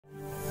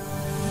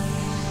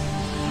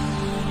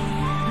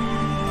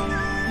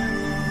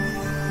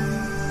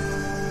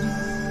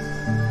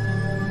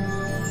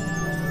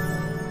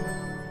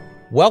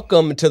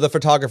Welcome to the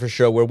Photographer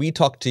Show, where we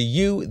talk to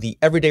you, the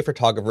everyday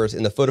photographers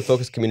in the photo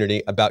focus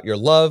community, about your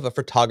love of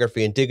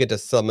photography and dig into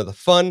some of the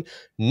fun,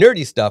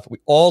 nerdy stuff we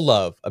all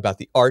love about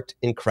the art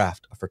and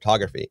craft of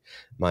photography.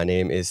 My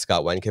name is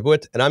Scott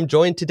Weinkiewicz, and I'm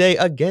joined today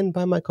again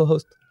by my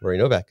co-host, Lori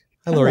Novak.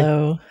 Hi, Lori.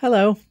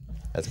 Hello.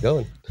 How's it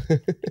going?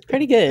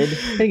 Pretty good.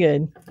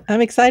 I'm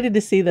excited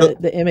to see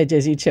the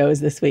images you chose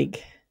this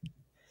week.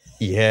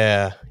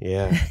 Yeah.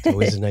 It's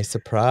always a nice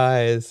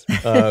surprise.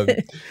 So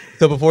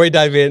before we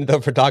dive in, the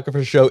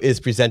Photographer Show is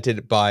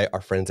presented by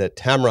our friends at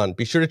Tamron.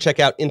 Be sure to check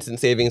out instant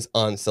savings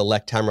on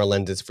select Tamron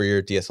lenses for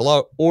your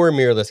DSLR or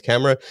mirrorless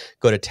camera.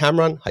 Go to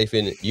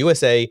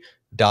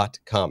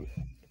tamron-usa.com.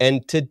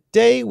 And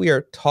today we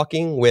are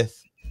talking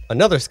with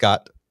another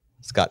Scott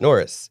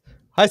Norris.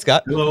 Hi,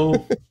 Scott.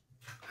 Hello.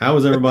 How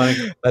is everybody?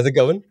 How's it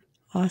going?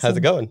 Awesome. How's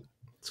it going?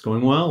 It's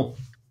going well.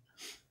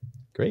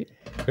 Great.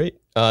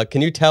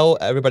 Can you tell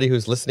everybody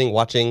who's listening,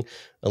 watching,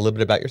 a little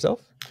bit about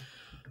yourself?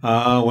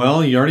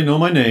 Well, you already know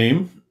my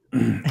name.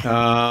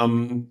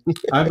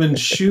 I've been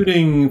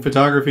shooting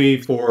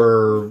photography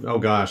for,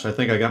 I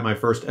think I got my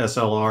first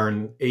SLR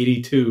in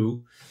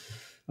 '82.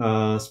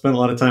 Spent a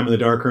lot of time in the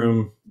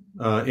darkroom,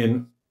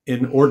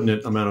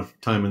 inordinate amount of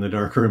time in the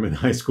darkroom in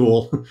high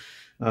school.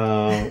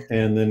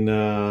 And then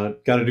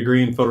got a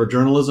degree in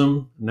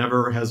photojournalism.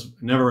 Never have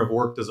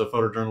worked as a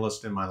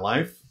photojournalist in my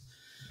life,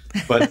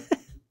 but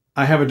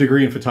I have a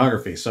degree in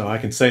photography, so I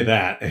can say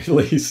that at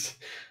least.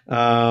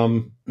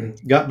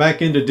 Got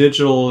back into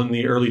digital in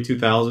the early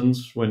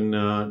 2000s when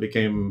it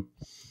became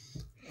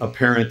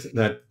apparent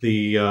that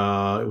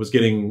it was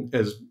getting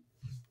as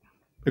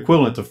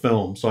equivalent to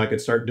film, so I could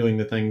start doing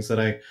the things that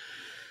I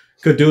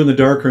could do in the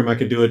darkroom. I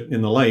could do it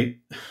in the light.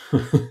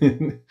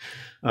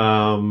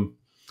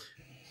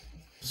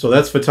 So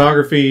that's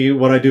photography.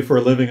 What I do for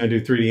a living, I do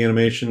 3D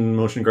animation,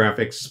 motion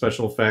graphics,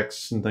 special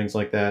effects, and things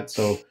like that.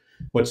 So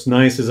what's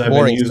nice is I've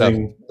been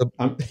using...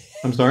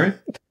 I'm sorry?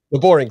 The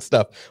boring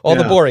stuff.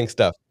 The boring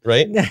stuff,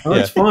 right? Oh,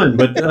 it's fun.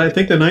 But I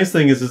think the nice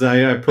thing is I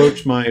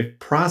approach my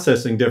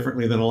processing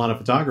differently than a lot of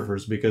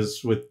photographers,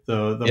 because with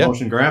the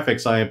motion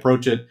graphics, I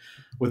approach it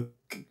with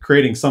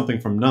creating something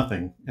from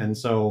nothing. And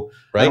so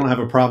I don't have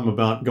a problem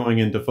about going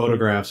into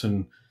photographs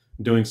and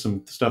doing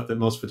some stuff that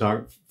most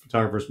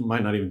photographers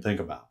might not even think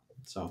about.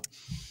 So,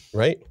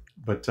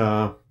 but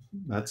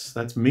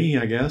that's me,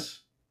 I guess.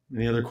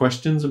 Any other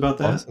questions about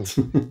that?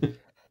 Awesome.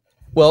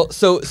 Well,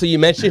 so you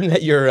mentioned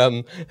that you're,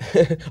 I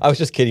was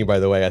just kidding, by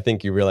the way. I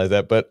think you realize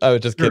that, but I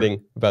was just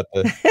kidding about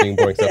the being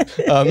boring stuff.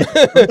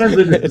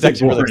 It's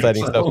actually really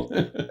exciting stuff.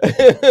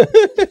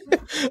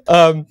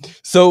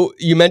 So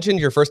you mentioned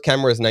your first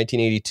camera was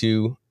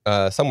 1982,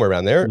 somewhere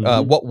around there.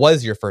 What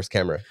was your first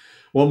camera?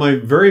 Well, my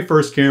very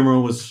first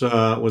camera was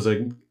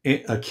a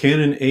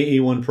Canon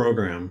AE1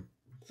 program.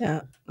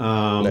 Yeah.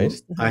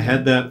 Nice. I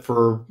had that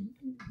for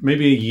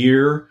maybe a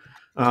year.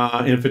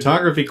 In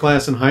photography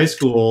class in high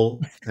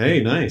school,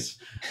 hey, nice.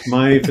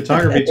 My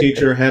photography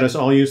teacher had us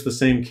all use the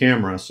same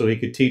camera so he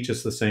could teach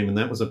us the same, and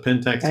that was a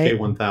Pentax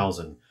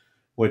K1000,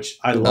 which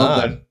I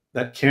love.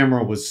 That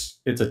camera it's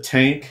a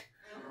tank.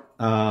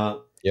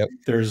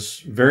 There's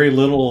very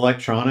little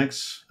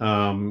electronics.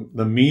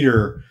 The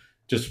meter,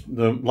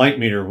 the light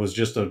meter, was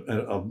just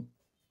an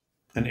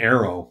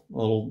arrow, a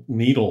little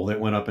needle that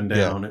went up and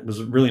down. It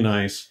was really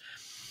nice.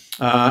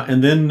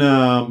 And then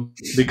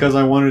because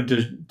I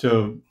wanted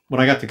to when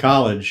I got to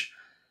college,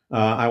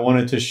 I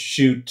wanted to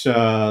shoot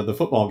the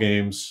football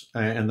games,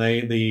 and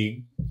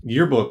the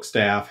yearbook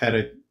staff had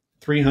a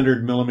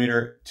 300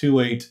 millimeter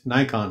 2.8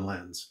 Nikon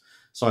lens.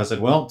 So I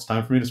said, well, it's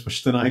time for me to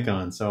switch to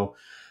Nikon. So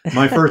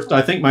my first,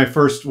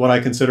 what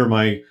I consider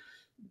my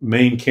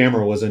main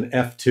camera was an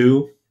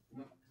f2,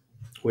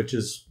 which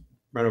is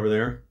right over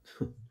there.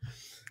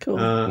 Cool.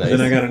 Nice.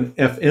 Then I got an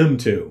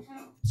FM2.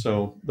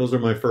 So those are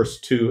my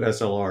first two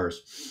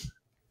SLRs.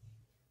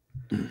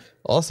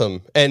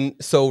 Awesome. And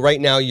so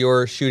right now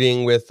you're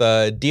shooting with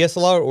a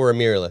DSLR or a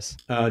mirrorless?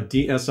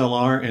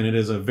 DSLR, and it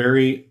is a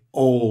very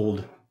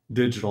old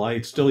digital. I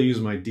still use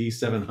my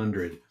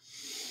D700.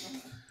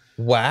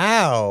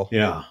 Wow.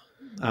 Yeah.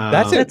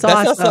 That's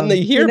awesome. Not something that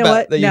you hear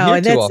about.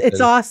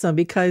 It's awesome,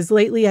 because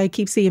lately I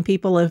keep seeing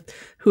people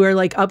who are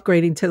like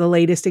upgrading to the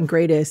latest and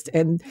greatest,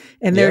 and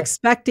they're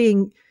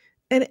expecting.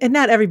 And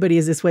not everybody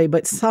is this way,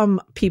 but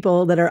some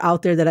people that are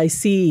out there that I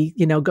see,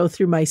 go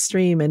through my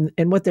stream,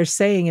 and what they're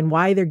saying and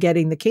why they're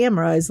getting the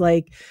camera is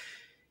like,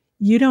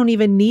 you don't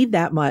even need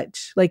that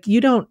much. Like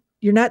you're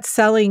not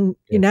selling,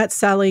 you're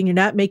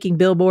not making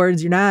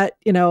billboards, you're not,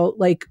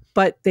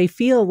 but they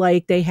feel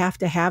like they have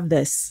to have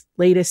this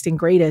latest and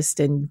greatest.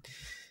 And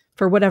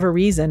for whatever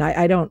reason,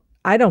 I don't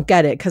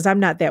get it, because I'm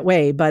not that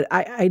way, but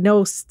I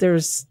know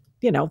there's,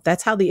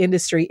 that's how the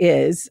industry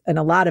is. And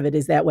a lot of it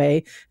is that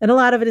way. And a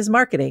lot of it is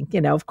marketing.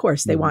 Of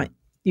course, they want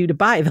you to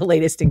buy the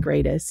latest and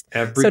greatest.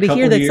 So to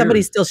hear that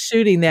somebody's still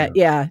shooting that,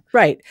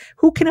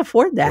 who can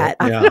afford that?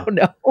 I don't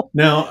know.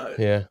 Now,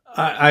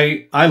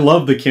 I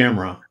love the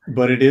camera,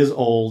 but it is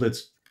old.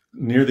 It's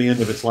near the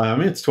end of its life. I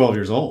mean, it's 12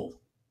 years old.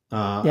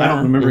 I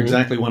don't remember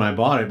exactly when I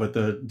bought it, but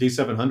the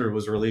D700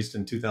 was released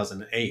in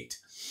 2008.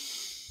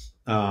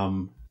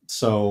 And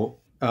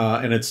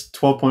it's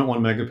 12.1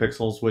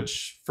 megapixels,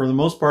 which for the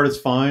most part is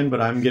fine,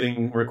 but I'm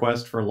getting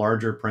requests for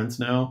larger prints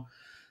now.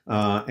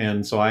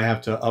 And so I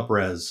have to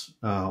up-res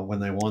when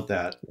they want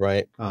that.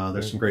 Right.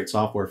 There's some great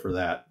software for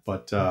that,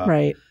 but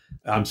Right.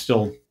 I'm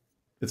still,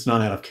 it's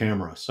not out of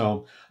camera.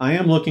 So I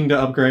am looking to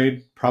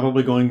upgrade,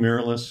 probably going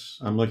mirrorless.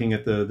 I'm looking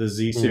at the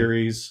Z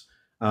series,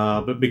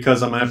 but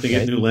because I'm gonna have to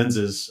get new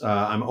lenses,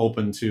 I'm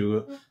open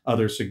to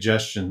other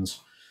suggestions.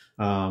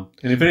 And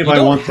if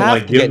anybody wants to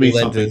like give me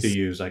something to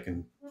use,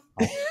 I'm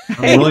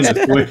willing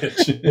to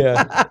switch.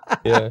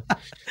 Yeah.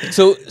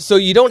 So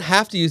you don't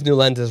have to use new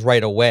lenses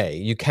right away.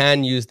 You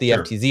can use the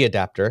FTZ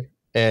adapter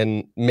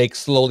and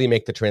slowly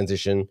make the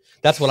transition.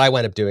 That's what I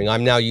wound up doing.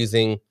 I'm now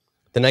using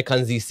the Nikon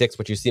Z6,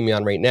 which you see me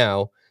on right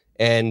now,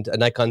 and a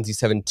Nikon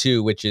Z7 II,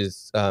 which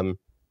is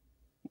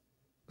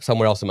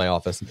somewhere else in my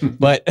office.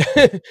 But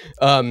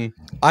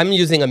I'm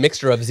using a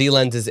mixture of Z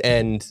lenses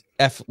and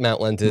F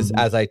mount lenses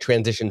as I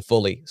transition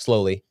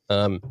slowly.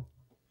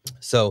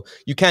 So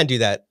you can do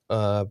that.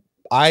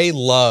 I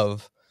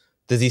love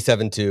the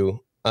Z7 II.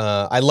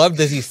 I love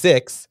the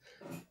Z6,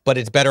 but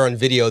it's better on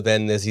video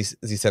than the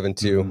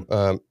Z7 II.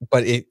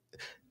 But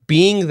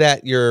being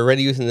that you're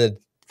already using the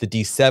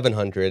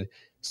D700,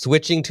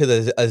 switching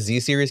to a Z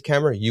series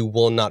camera, you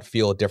will not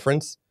feel a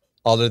difference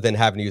other than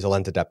having to use a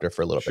lens adapter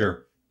for a little bit.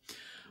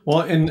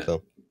 Well, and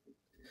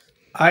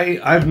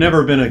I've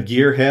never been a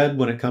gearhead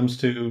when it comes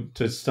to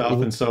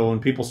stuff. And so when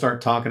people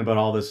start talking about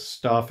all this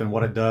stuff and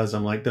what it does,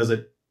 I'm like, does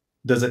it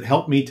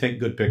help me take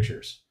good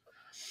pictures?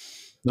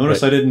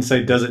 Notice I didn't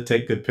say, does it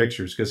take good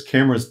pictures? Because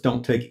cameras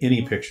don't take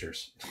any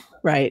pictures.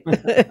 Right.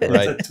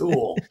 It's a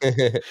tool.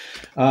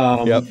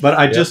 But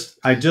I just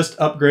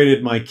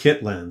upgraded my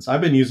kit lens.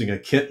 I've been using a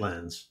kit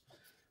lens.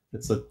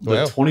 It's the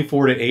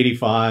 24 to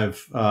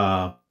 85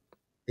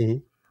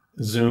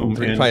 zoom.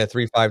 Probably a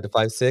 3.5 to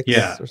 5.6.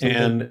 Yeah.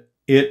 And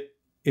it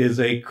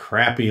is a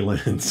crappy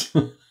lens.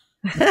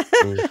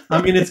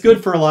 I mean, it's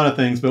good for a lot of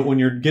things, but when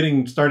you're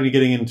starting to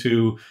get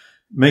into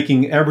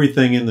making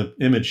everything in the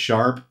image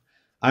sharp,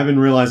 I've been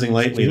realizing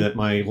lately that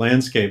my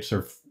landscapes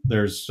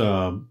there's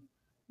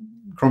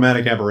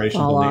chromatic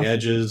aberrations on the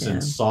edges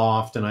and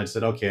soft. And I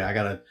said, okay, I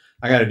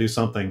gotta do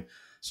something.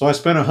 So I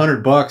spent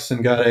 $100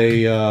 and got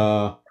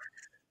a,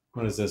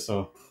 what is this?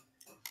 So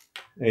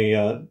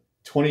a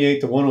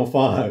 28 to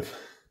 105.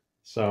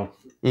 So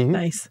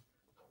nice.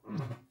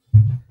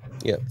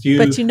 Yeah.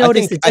 But you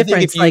notice the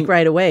difference like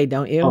right away,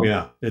 don't you? Oh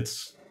yeah.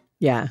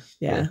 Yeah.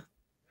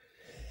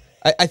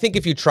 I think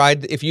if you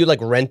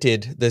like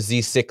rented the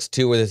Z6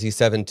 II or the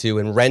Z7 II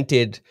and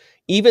rented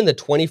even the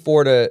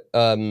 24 to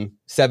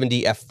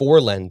 70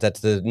 f4 lens, that's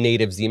the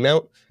native Z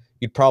mount,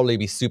 you'd probably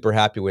be super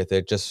happy with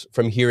it just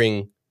from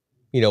hearing,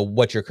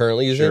 what you're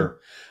currently using. Sure.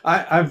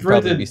 I've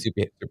rented, be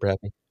super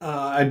happy.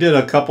 I did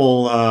a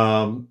couple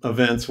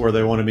events where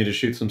they wanted me to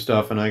shoot some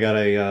stuff, and I got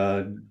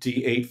a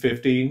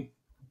D850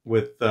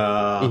 with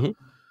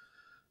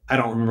I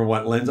don't remember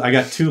what lens. I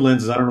got two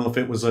lenses. I don't know if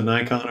it was a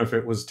Nikon or if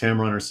it was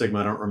Tamron or Sigma.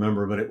 I don't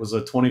remember, but it was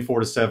a 24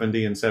 to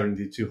 70 and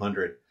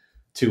 70-200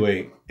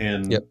 2.8.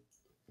 And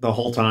the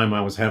whole time I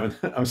was saying,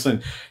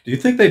 do you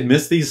think they'd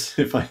miss these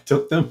if I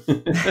took them? Because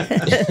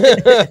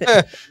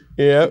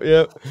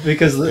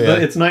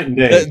it's night and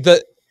day.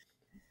 The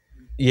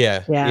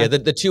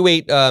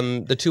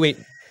 2.8, the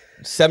 2.8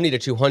 70 to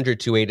 200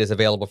 2.8 is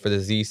available for the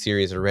Z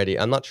series already.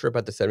 I'm not sure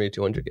about the 70 to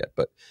 200 yet,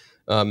 but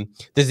the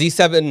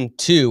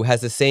Z7 II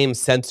has the same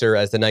sensor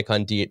as the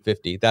Nikon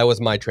D850. That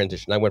was my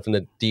transition. I went from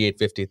the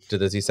D850 to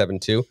the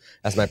Z7 II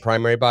as my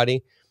primary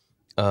body,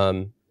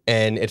 and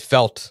it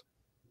felt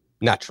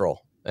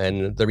natural.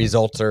 And the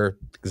results are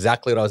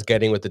exactly what I was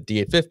getting with the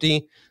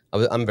D850.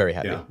 I'm very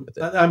happy with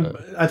it.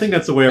 I think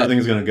that's the way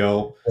everything's going to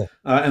go.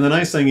 And the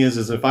nice thing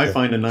is if I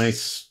find a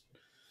nice,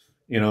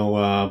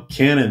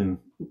 Canon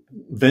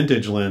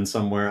vintage lens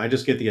somewhere, I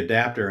just get the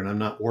adapter and I'm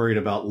not worried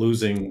about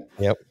losing,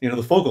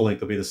 the focal length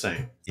will be the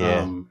same.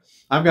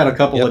 I've got a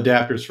couple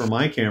adapters for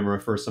my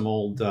camera for some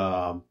old,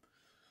 oh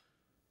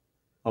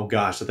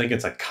gosh, I think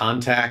it's a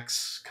contact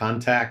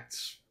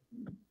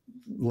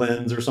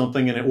lens or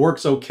something, and it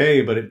works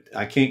okay, but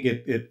I can't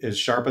get it as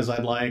sharp as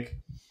I'd like.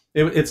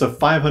 It's a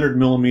 500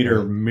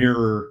 millimeter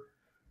mirror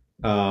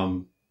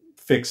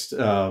fixed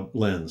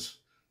lens.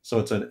 So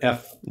it's an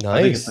F,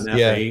 I think it's an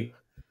F8.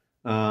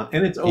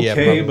 And it's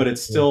okay, but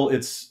it's still,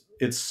 it's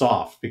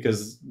soft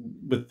because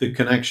with the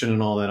connection and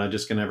all that, I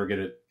just can never get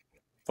it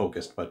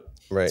focused, but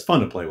it's fun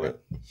to play with.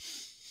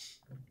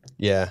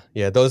 Yeah.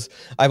 Those,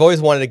 I've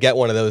always wanted to get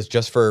one of those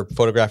just for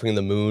photographing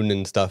the moon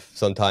and stuff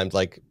sometimes,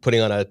 like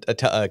putting on a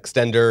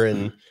extender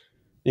and,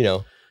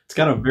 it's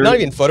got a very, not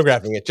even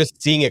photographing it,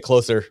 just seeing it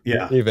closer.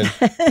 Yeah. Even.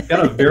 It's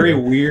got a very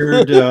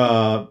weird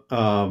bokeh.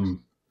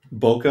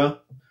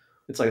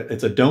 It's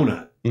a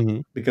donut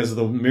because of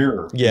the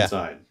mirror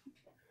inside.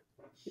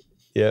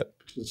 Yeah.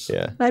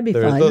 That'd be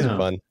fun. Those are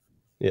fun.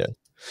 Yeah.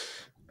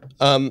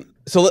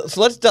 So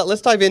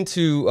let's dive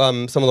into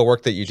some of the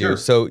work that you do. Sure.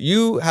 So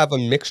you have a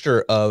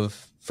mixture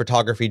of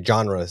photography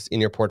genres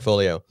in your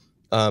portfolio,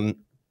 and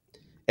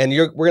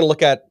we're going to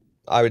look at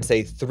I would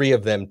say 3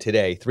 of them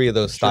today, 3 of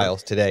those Sure.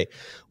 styles today.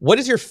 What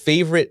is your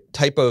favorite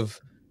type of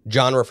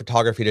genre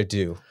photography to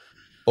do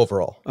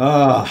overall?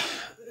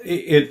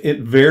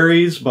 It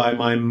varies by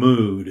my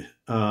mood.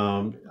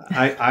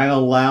 I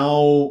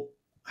allow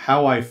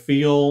how I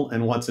feel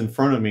and what's in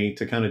front of me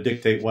to kind of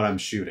dictate what I'm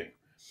shooting.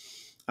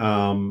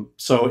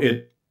 So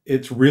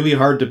it's really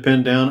hard to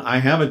pin down. I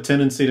have a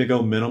tendency to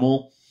go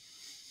minimal.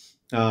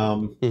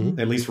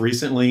 At least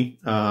recently,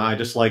 I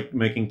just like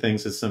making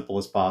things as simple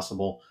as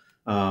possible.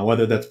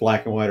 Whether that's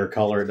black and white or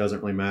color, it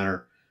doesn't really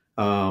matter.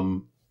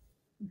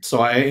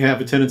 So I have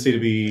a tendency to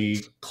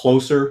be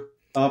closer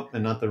up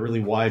and not the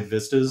really wide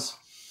vistas.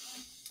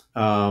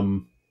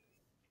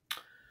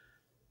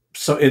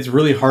 So it's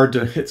really hard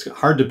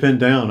to pin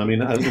down. I mean,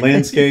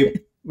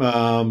 landscape,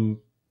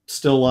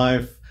 still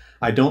life.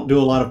 I don't do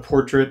a lot of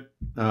portrait,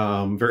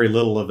 very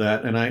little of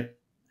that. And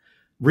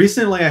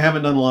recently I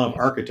haven't done a lot of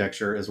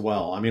architecture as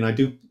well. I mean, I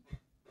do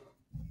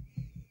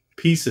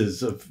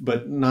pieces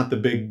but not the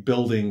big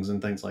buildings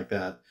and things like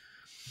that.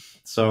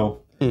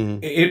 So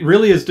it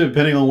really is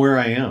depending on where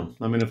I am.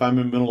 I mean, if I'm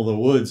in the middle of the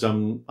woods,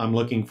 I'm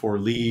looking for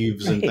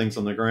leaves and things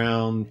on the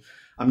ground.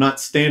 I'm not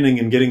standing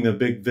and getting the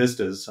big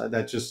vistas.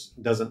 That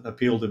just doesn't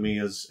appeal to me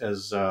as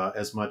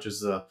much as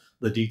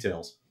the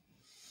details.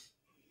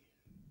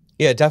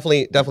 Yeah,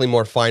 definitely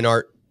more fine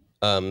art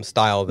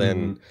style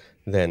than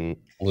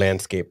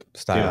landscape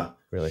style. Yeah.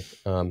 Really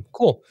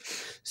cool.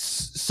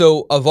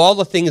 So, of all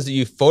the things that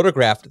you've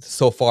photographed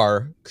so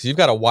far, because you've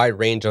got a wide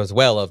range as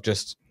well of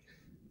just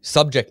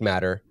subject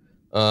matter,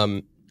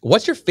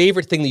 what's your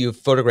favorite thing that you've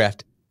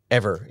photographed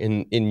ever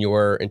in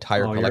your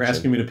entire collection? You're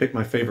asking me to pick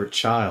my favorite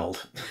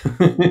child.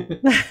 The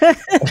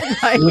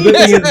good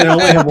thing is they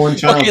only have one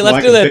child, okay, so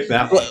I can pick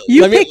that one.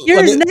 You pick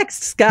yours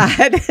next, Scott.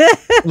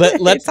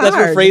 Let's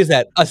rephrase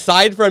that.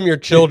 Aside from your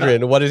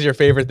children, what is your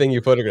favorite thing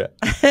you photographed?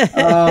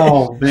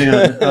 Oh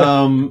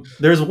man,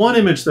 there's one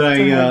image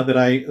that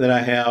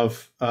I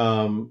have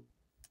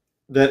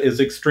that is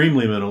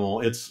extremely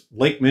minimal. It's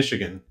Lake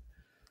Michigan.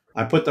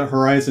 I put the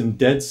horizon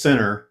dead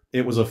center.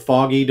 It was a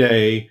foggy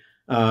day.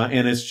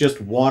 And it's just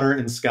water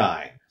and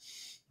sky,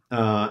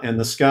 and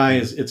the sky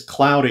it's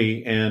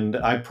cloudy, and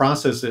I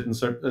process it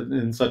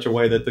in such a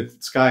way that the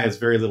sky has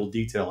very little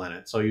detail in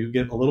it. So you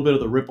get a little bit of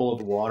the ripple of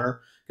the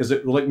water, because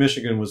Lake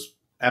Michigan was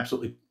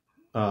absolutely,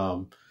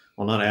 well,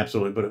 not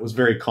absolutely, but it was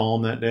very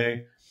calm that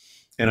day,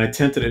 and I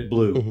tinted it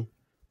blue,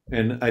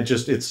 and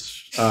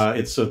it's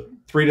a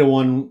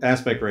 3-to-1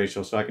 aspect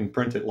ratio, so I can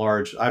print it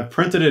large. I've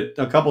printed it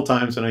a couple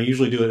times, and I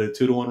usually do it at a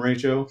 2-to-1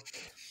 ratio.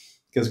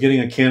 Because getting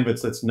a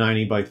canvas that's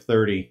 90 by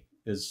 30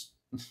 is,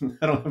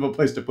 I don't have a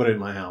place to put it in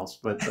my house,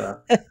 but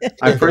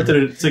I printed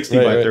it at 60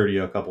 by 30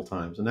 a couple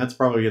times, and that's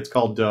probably, it's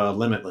called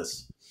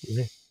Limitless.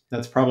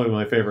 That's probably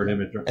my favorite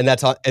image. And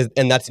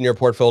that's in your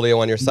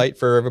portfolio on your site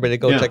for everybody to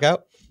go check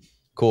out?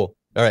 Cool.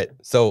 All right.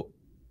 So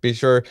be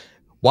sure,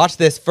 watch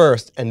this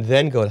first and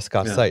then go to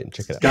Scott's site and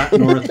check it out.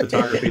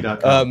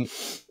 ScottNorrisPhotography.com.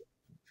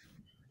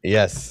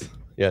 Yes.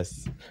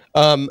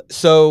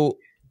 So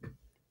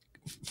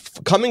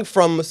coming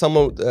from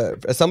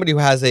somebody who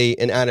has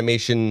an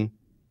animation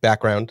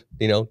background,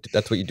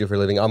 that's what you do for a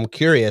living. I'm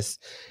curious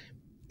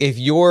if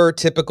your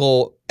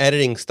typical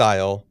editing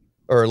style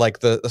or like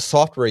the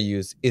software you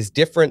use is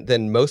different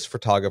than most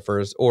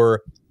photographers,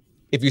 or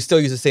if you still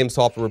use the same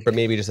software, but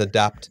maybe just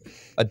adopt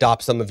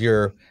some of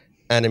your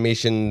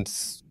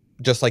animations,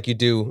 just like you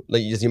do,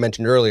 like as you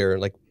mentioned earlier,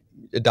 like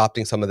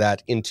adopting some of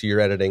that into your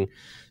editing.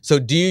 So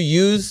do you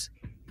use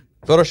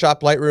Photoshop,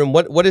 Lightroom?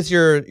 What is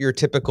your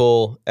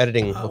typical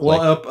editing look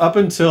like? Up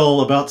until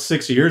about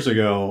 6 years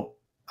ago,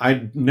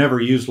 I never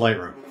used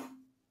Lightroom.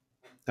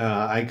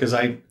 Because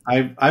I've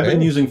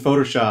been using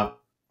Photoshop.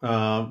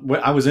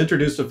 I was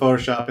introduced to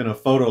Photoshop in a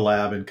photo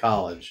lab in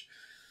college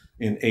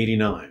in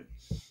 '89.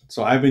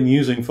 So I've been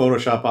using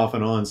Photoshop off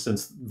and on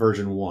since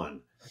version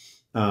 1.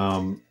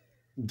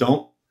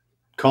 Don't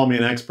call me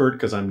an expert,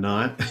 because I'm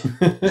not.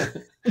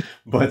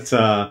 But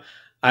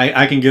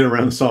I can get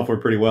around the software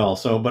pretty well.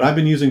 But I've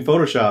been using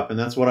Photoshop, and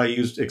that's what I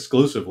used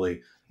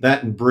exclusively.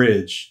 That and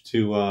Bridge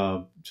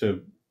to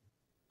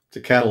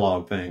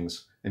catalog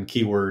things and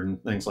keyword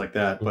and things like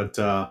that. But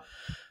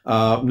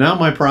now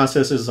my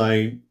process is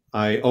I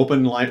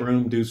open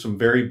Lightroom, do some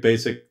very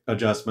basic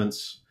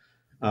adjustments,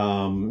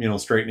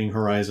 straightening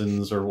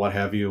horizons or what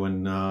have you,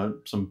 and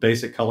some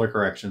basic color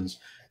corrections,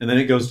 and then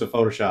it goes to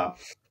Photoshop,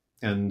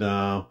 and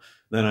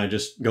then I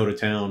just go to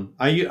town.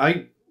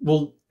 I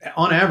will.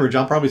 On average,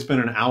 I'll probably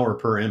spend an hour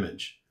per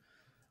image.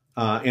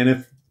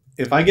 And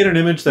if I get an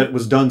image that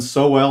was done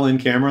so well in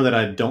camera that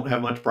I don't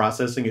have much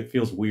processing, it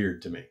feels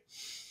weird to me.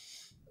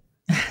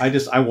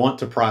 I want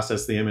to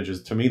process the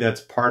images. To me,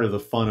 that's part of the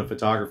fun of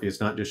photography. It's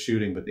not just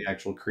shooting, but the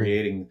actual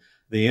creating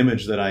the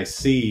image that I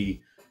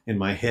see in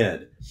my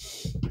head.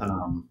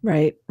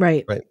 Right.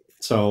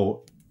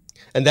 So,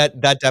 and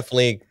that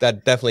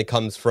definitely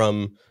comes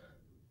from,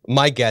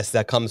 my guess,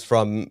 that comes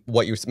from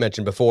what you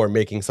mentioned before,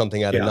 making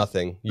something out of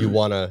nothing. You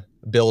want to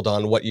build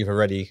on what you've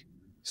already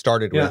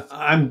started with.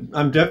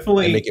 I'm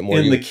definitely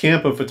in the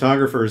camp of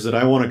photographers that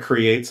I want to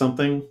create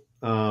something.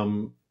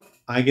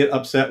 I get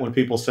upset when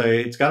people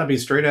say it's got to be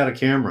straight out of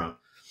camera.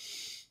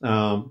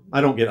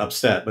 I don't get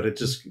upset, but it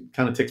just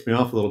kind of ticks me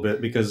off a little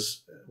bit,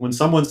 because when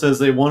someone says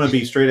they want to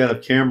be straight out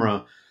of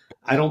camera,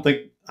 I don't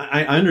think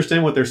I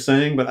understand what they're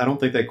saying, but I don't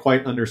think they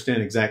quite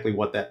understand exactly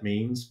what that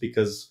means,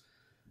 because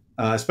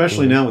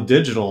especially now with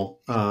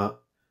digital,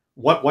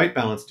 what white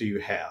balance do you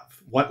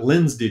have? What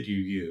lens did you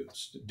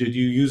use? Did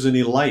you use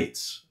any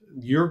lights?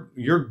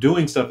 You're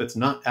doing stuff that's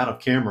not out of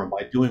camera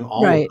by doing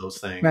all of those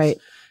things. Right.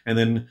 And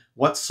then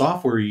what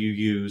software you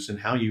use and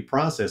how you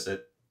process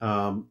it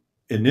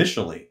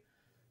initially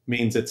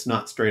means it's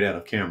not straight out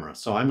of camera.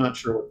 So I'm not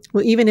sure.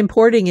 Well, even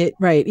importing it,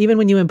 right? Even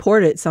when you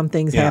import it, some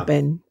things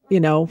happen,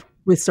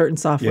 with certain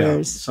softwares.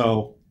 Yeah.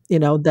 So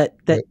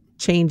that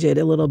change it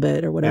a little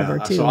bit or whatever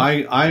too. So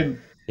I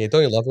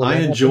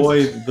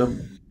enjoy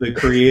the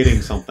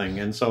creating something,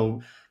 and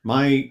so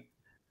my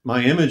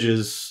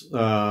images,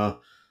 the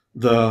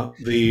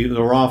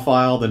raw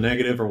file, the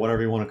negative, or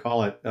whatever you want to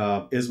call it,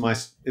 is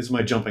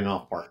my jumping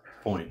off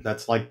point.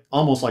 That's like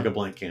almost like a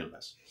blank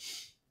canvas,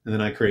 and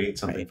then I create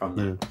something from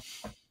there.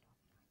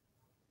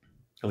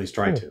 At least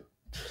try to.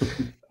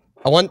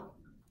 I want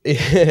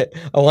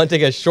to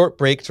take a short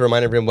break to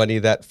remind everybody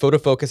that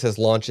PhotoFocus has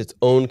launched its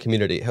own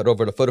community. Head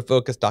over to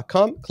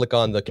photofocus.com, click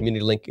on the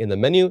community link in the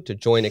menu to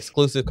join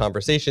exclusive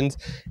conversations,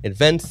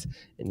 events,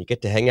 and you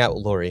get to hang out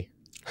with Lori.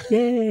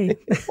 Yay.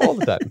 All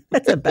the time.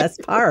 That's the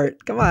best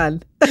part. Come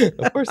on.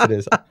 Of course it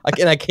is.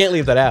 I can't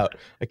leave that out.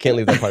 I can't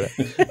leave that part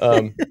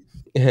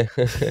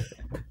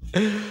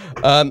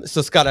out.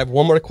 So Scott, I have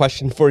one more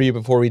question for you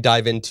before we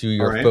dive into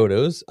your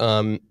photos.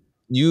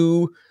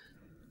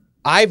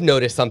 I've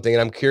noticed something, and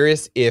I'm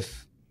curious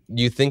if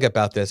you think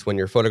about this when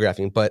you're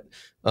photographing, but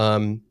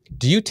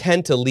do you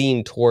tend to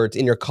lean towards,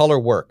 in your color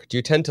work, do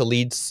you tend to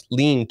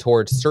lean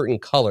towards certain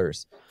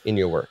colors in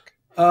your work?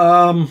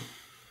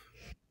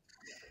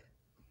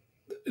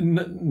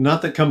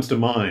 Not that comes to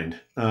mind.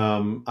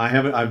 I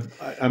have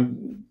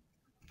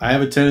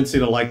a tendency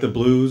to like the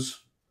blues,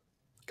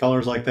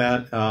 colors like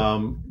that.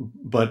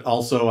 But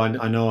also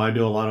I know I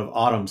do a lot of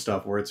autumn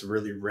stuff where it's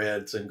really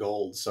reds and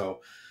golds.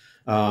 So,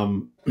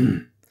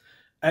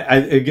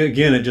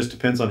 again, it just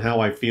depends on how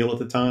I feel at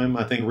the time.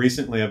 I think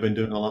recently I've been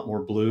doing a lot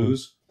more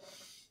blues,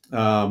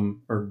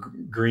 or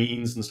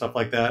greens and stuff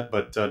like that.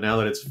 But now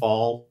that it's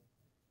fall,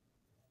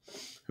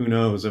 who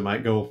knows? It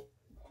might go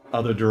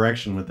other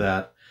direction with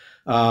that.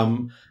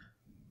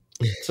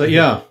 So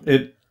yeah,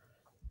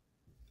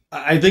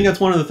 I think that's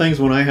one of the things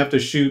when I have to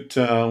shoot,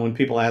 when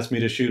people ask me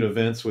to shoot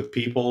events with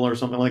people or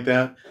something like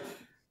that,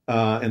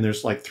 and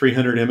there's like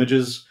 300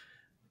 images,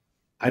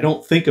 I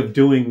don't think of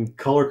doing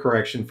color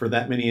correction for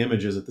that many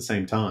images at the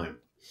same time.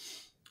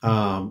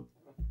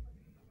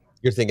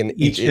 You're thinking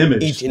each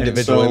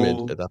individual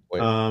image at that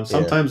point.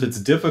 Sometimes it's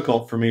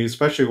difficult for me,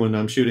 especially when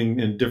I'm shooting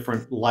in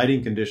different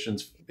lighting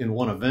conditions in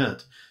one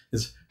event,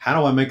 is how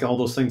do I make all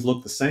those things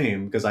look the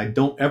same? Because I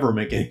don't ever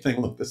make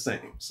anything look the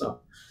same. So,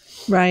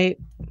 right.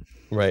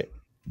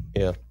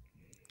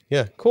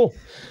 Yeah, cool.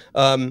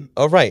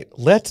 All right,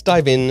 let's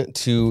dive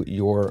into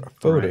your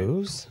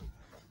photos.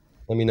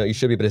 Let me know. You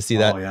should be able to see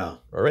that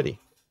already,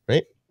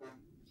 right?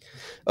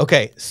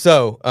 Okay,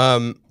 so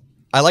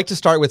I like to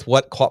start with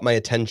what caught my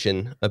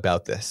attention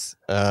about this.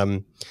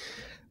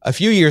 A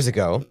few years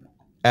ago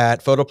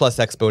at Photo Plus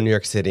Expo, New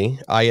York City,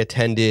 I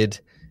attended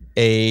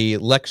a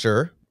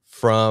lecture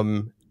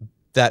from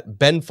that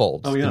Ben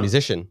Folds, the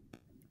musician,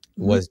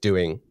 was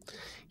doing.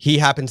 He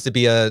happens to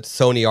be a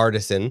Sony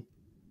artisan,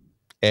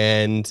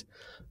 and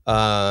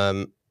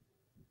a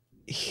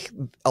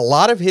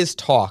lot of his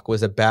talk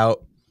was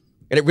about,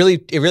 and it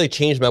really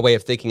changed my way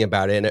of thinking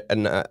about it.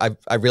 And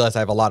I realized I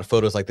have a lot of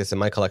photos like this in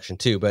my collection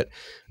too. But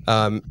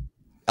a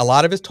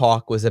lot of his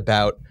talk was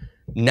about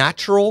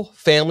natural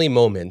family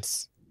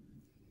moments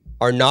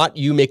are not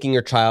you making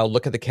your child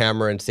look at the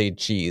camera and say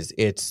cheese.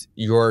 It's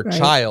your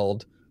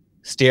child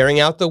staring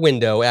out the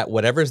window at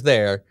whatever's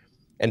there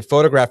and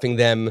photographing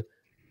them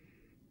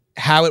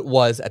how it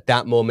was at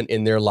that moment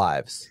in their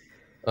lives.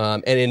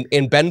 And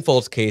in Ben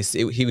Folds' case,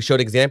 he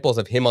showed examples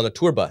of him on the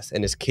tour bus,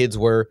 and his kids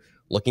were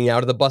looking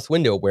out of the bus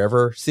window,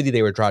 wherever city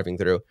they were driving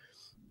through.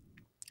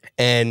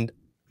 And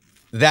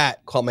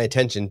that caught my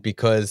attention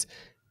because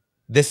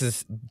this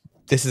is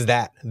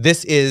that.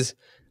 This is,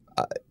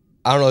 I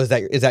don't know, is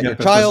that your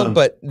child?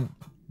 But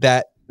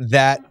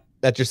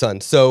that's your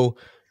son. So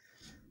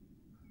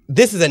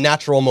this is a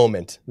natural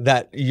moment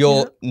that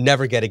you'll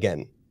never get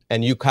again.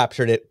 And you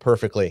captured it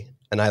perfectly.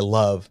 And I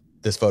love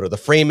this photo. The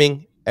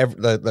framing,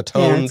 the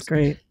tones, it's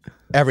great.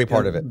 Every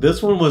part of it.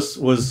 This one was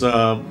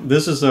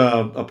this is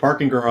a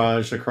parking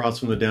garage across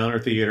from the Downer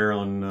Theater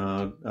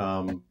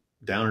on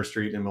Downer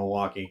Street in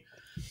Milwaukee.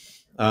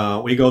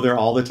 We go there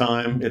all the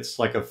time. It's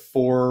like I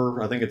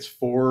think it's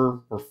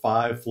 4 or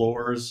 5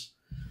 floors.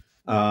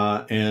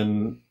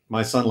 And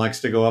my son likes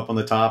to go up on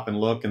the top and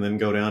look, and then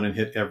go down and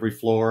hit every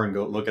floor and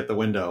go look at the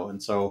window.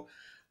 And so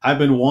I've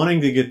been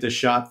wanting to get this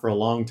shot for a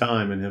long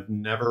time and have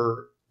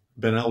never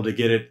been able to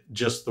get it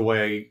just the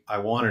way I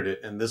wanted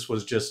it. And this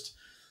was just,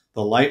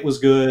 the light was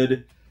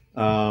good.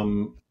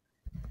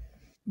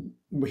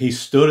 he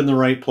stood in the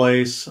right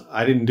place.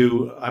 I didn't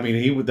do. I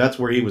mean, that's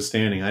where he was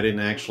standing. I didn't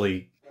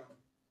actually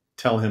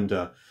tell him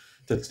to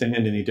stand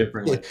any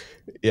differently.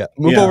 Yeah,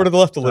 move over to the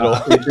left a little.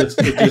 It just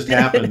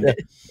happened.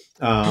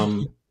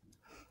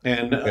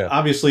 And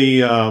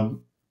obviously,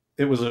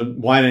 it was a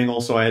wide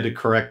angle, so I had to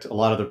correct a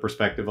lot of the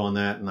perspective on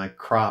that, and I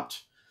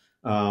cropped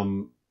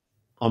on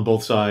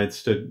both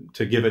sides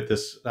to give it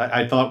this.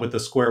 I thought with the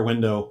square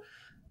window,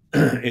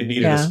 it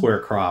needed a square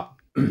crop.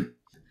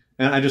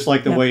 And I just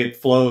like the way it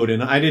flowed,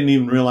 and I didn't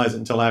even realize it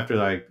until after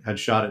I had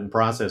shot it and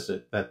processed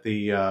it that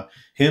the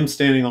him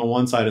standing on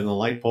one side and the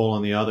light pole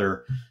on the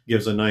other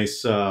gives a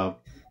nice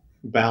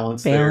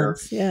balance there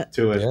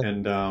to it.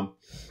 And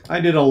I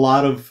did a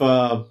lot of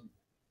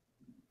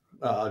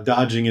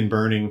dodging and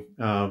burning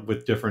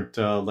with different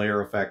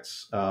layer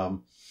effects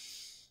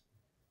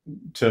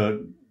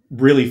to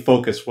really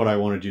focus what I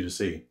wanted you to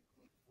see.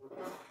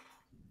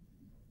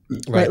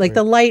 Right, like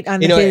the light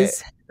on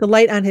the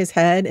light on his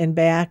head and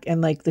back,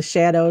 and like the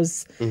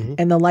shadows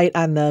and the light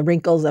on the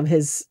wrinkles of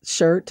his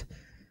shirt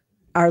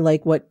are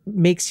like what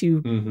makes you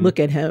look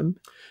at him.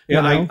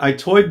 Yeah, I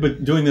toyed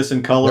with doing this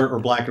in color or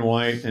black and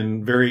white,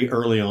 and very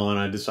early on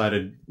I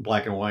decided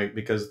black and white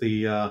because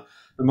the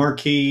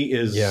marquee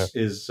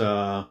is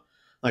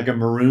like a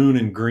maroon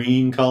and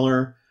green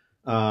color.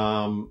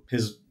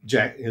 His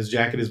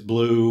jacket is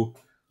blue.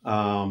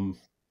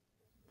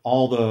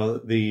 All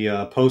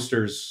the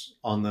posters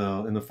in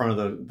the front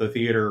of the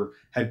theater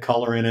had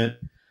color in it,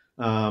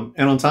 and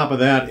on top of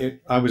that,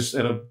 I was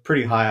at a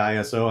pretty high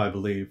ISO, I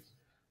believe.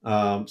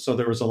 So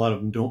there was a lot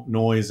of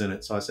noise in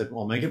it. So I said,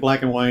 well, make it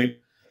black and white.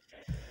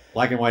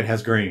 Black and white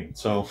has grain,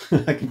 so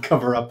I can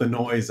cover up the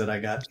noise that I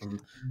got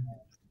from.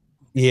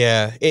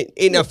 Yeah,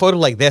 in a photo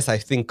like this, I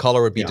think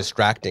color would be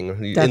distracting.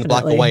 Definitely. In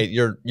black and white,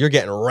 you're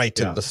getting right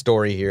to the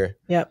story here.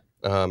 Yep.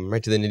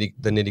 Right to the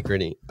nitty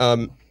gritty.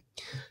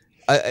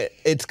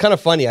 It's kind of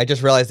funny. I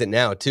just realized it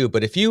now too.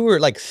 But if you were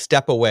like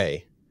step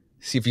away,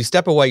 see if you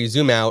step away, you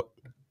zoom out.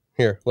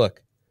 Here,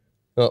 look.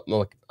 Oh,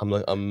 look, I'm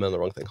on the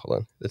wrong thing.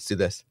 Hold on. Let's do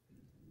this.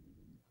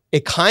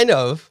 It kind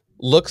of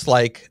looks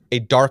like a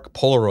dark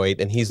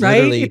Polaroid, and he's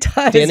literally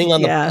standing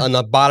on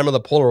the bottom of the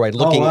Polaroid,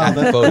 looking at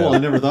the photo. Cool. I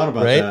never thought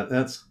about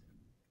that.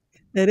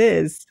 It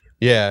is.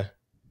 Yeah.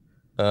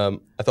 I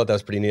thought that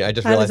was pretty neat. I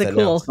just realized that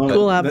cool, now.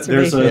 Cool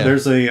observation.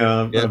 There's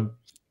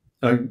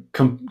a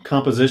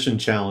composition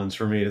challenge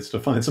for me is to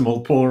find some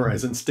old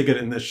Polaroids and stick it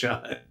in this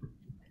shot.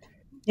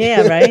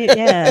 Yeah, right.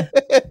 Yeah.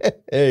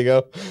 There you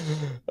go.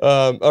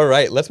 All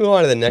right, let's move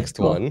on to the next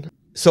one.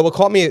 So what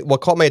caught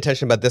my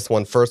attention about this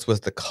one first was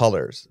the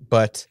colors,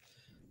 but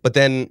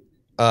then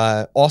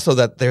also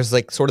that there's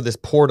like sort of this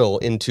portal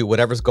into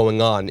whatever's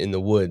going on in the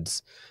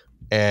woods.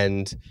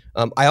 And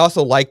I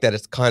also like that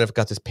it's kind of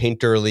got this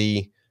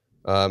painterly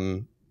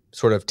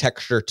sort of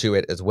texture to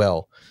it as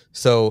well.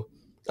 So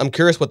I'm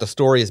curious what the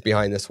story is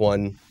behind this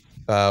one.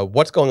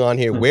 What's going on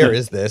here? Where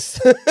is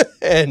this?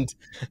 and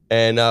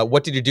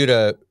what did you do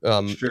to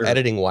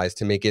editing wise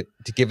to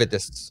give it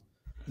this?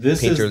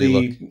 This is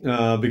the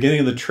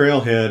beginning of the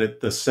trailhead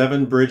at the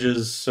Seven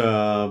Bridges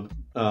Trail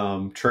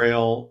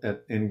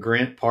in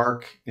Grant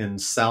Park in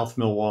South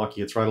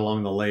Milwaukee. It's right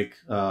along the lake.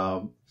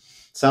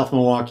 South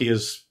Milwaukee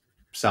is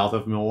south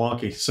of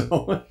Milwaukee,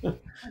 so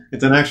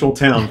it's an actual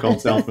town called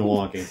South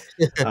Milwaukee.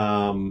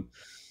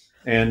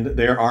 And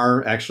there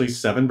are actually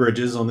 7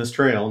 bridges on this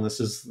trail, and this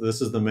is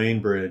the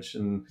main bridge.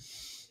 And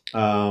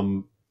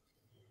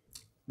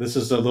this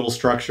is a little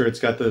structure. It's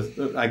got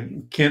I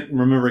can't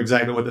remember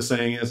exactly what the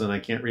saying is, and I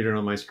can't read it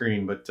on my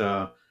screen, but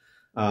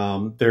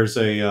there's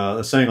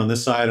a saying on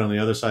this side. On the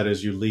other side,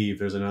 as you leave,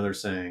 there's another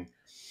saying.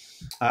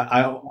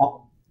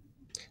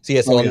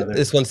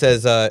 This one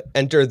says,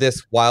 enter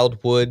this wild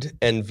wood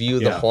and view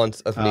the haunts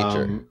of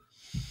nature.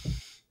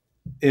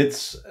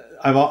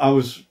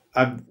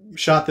 I've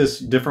shot this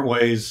different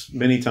ways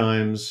many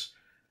times.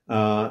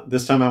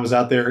 This time I was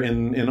out there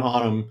in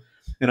autumn,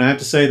 and I have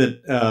to say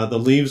that the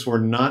leaves were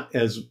not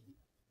as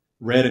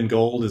red and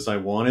gold as I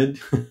wanted.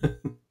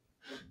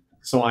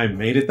 So I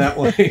made it that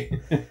way.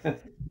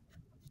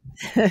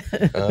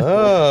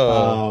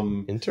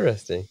 Oh,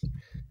 interesting.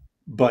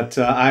 But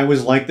I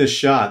always liked this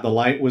shot. The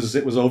light was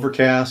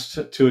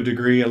overcast to a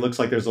degree. It looks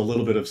like there's a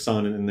little bit of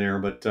sun in there,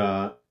 but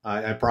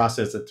I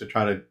processed it to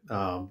try to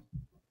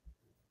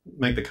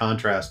make the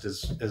contrast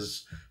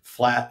as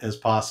flat as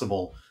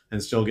possible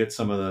and still get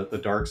some of the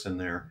darks in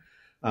there.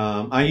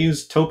 I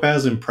used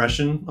Topaz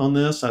Impression on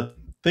this. I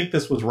think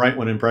this was right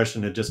when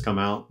Impression had just come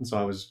out, and so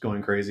I was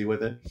going crazy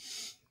with it.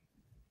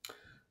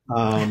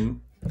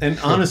 And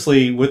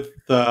honestly, with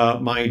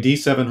my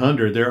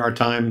D700, there are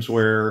times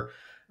where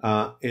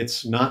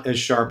it's not as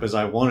sharp as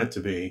I want it to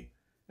be.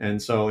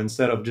 And so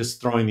instead of just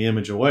throwing the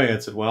image away, I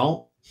said,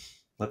 well,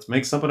 let's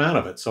make something out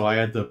of it. So I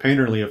had the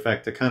painterly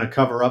effect to kind of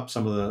cover up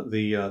some of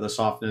the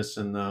softness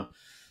and the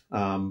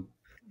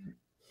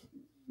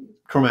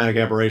chromatic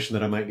aberration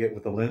that I might get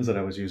with the lens that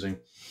I was using.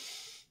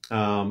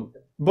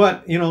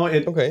 But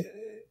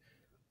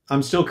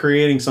I'm still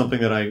creating something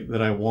that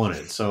I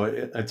wanted. So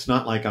it's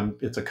not like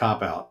it's a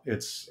cop out.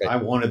 I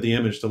wanted the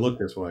image to look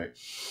this way.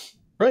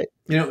 Right.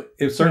 You know,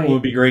 it certainly Right.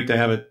 would be great to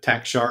have it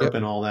tack sharp Yep.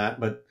 and all that,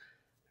 but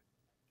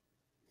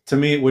to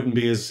me, it wouldn't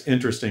be as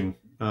interesting.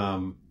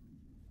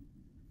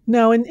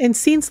 No, and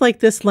scenes like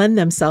this lend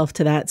themselves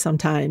to that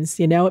sometimes.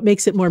 You know, it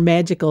makes it more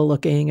magical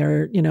looking,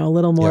 or a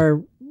little Yeah.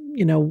 more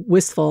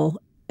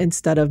wistful,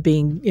 instead of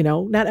being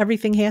not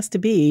everything has to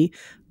be a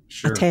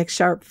Sure. tack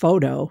sharp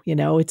photo.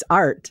 It's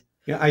art.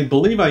 Yeah, I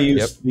believe I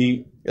used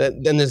the.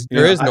 Then there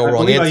Yeah, is no I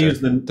wrong believe I answer.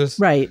 used the.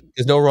 Right.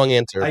 There's no wrong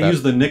answer. I about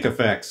use the Nick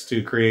effects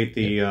to create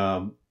the.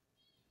 I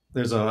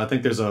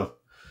think there's a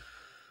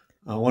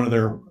one of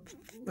their.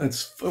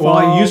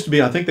 It used to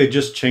be. I think they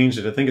just changed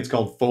it. I think it's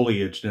called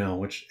foliage now,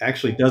 which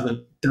actually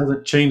doesn't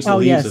change the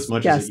leaves as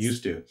much as it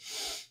used to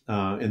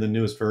in the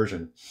newest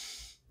version.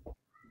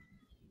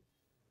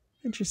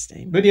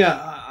 Interesting. But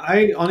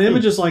yeah, on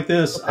images like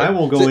this, I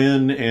will go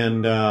in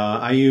and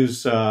I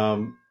use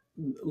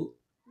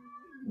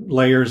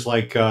layers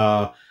like.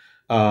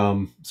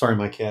 Sorry,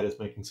 my cat is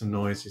making some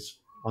noise. He's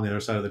on the other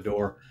side of the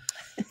door.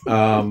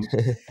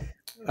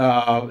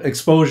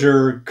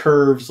 Exposure,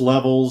 curves,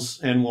 levels,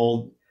 and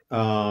we'll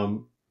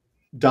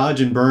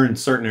dodge and burn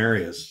certain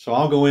areas. So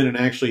I'll go in and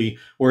actually,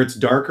 where it's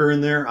darker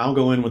in there, I'll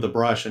go in with a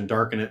brush and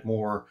darken it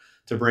more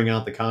to bring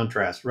out the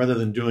contrast, rather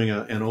than doing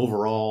an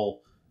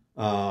overall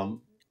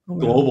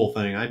global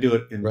thing. I do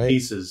it in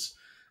pieces,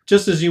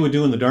 just as you would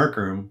do in the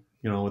darkroom,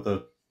 with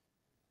a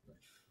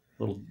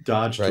little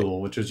dodge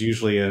tool, which is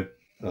usually a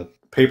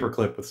paper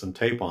clip with some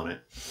tape on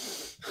it.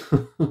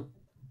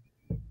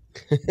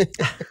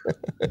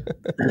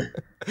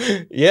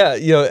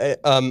 Yeah,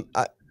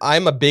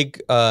 I'm a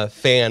big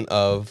fan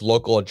of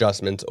local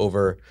adjustments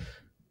over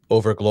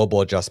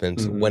global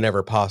adjustments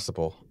whenever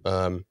possible.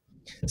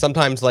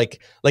 Sometimes, like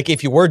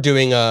if you were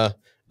doing an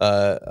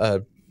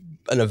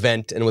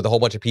event and with a whole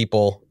bunch of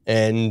people,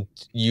 and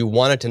you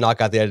wanted to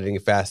knock out the editing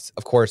fast,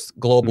 of course,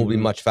 global will be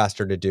much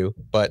faster to do.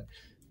 But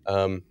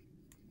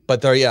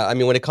there, yeah, I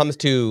mean, when it comes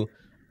to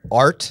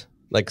art,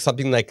 like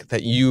something like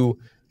that, you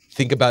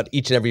think about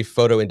each and every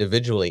photo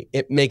individually,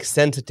 it makes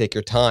sense to take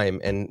your time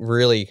and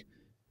really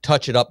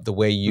touch it up the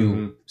way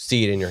you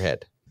see it in your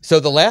head. So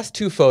the last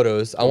two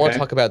photos I want to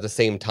talk about at the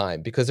same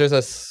time, because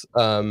there's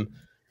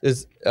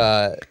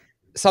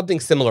something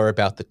similar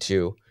about the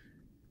two,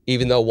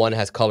 even though one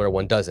has color,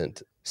 one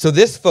doesn't. So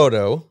this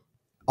photo,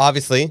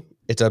 obviously,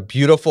 it's a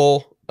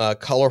beautiful,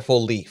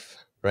 colorful leaf,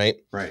 right?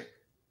 Right.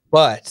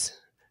 But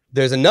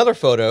there's another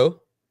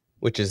photo,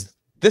 which is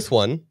this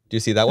one. Do you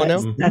see that one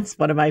now? That's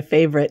one of my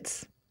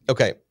favorites.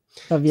 Okay.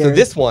 So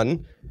this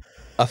one,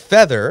 a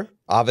feather,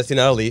 obviously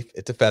not a leaf,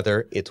 it's a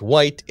feather. It's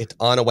white, it's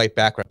on a white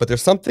background. But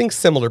there's something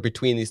similar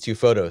between these two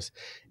photos,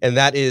 and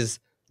that is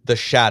the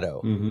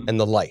shadow and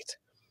the light.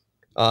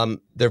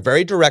 They're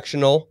very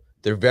directional.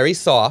 They're very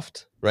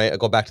soft, right? I'll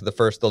go back to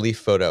the leaf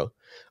photo.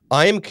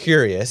 I am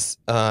curious,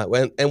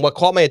 and what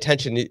caught my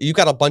attention, you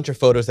got a bunch of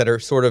photos that are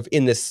sort of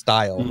in this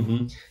style.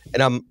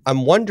 And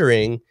I'm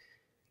wondering,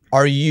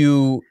 are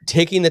you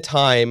taking the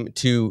time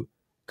to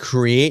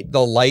create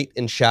the light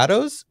and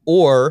shadows,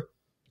 or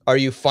are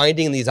you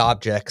finding these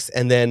objects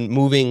and then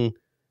moving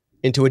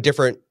into a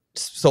different,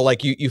 so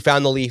like you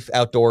found the leaf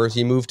outdoors,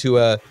 you move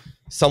to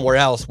somewhere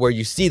else where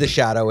you see the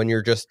shadow and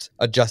you're just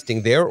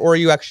adjusting there, or are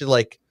you actually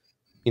like,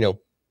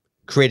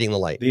 creating the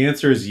light? The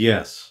answer is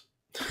yes.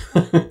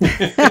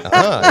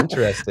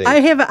 Interesting.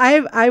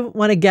 I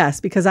want to guess,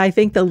 because I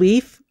think the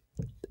leaf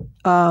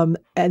and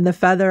the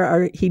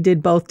feather he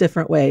did both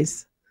different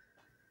ways.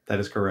 That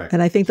is correct.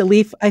 And I think the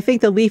leaf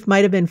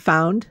might have been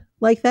found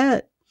like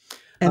that.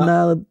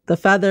 And the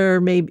feather,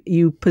 maybe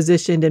you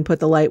positioned and put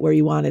the light where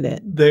you wanted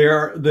it.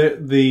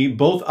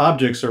 Both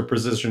objects are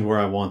positioned where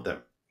I want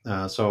them.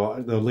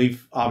 So the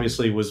leaf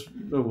obviously was,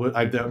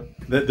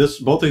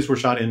 both these were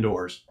shot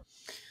indoors.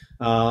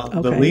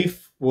 The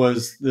leaf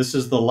this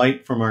is the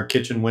light from our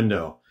kitchen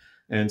window.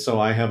 And so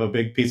I have a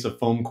big piece of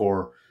foam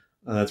core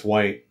that's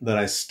white that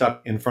I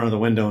stuck in front of the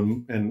window,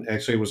 and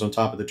actually was on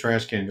top of the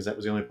trash can because that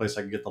was the only place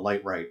I could get the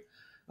light right.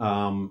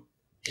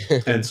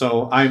 And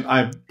so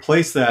I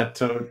placed that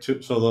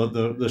so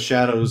the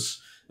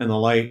shadows and the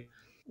light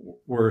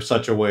were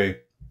such a way.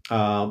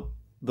 The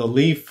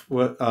leaf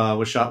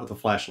was shot with a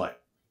flashlight.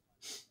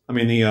 I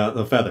mean,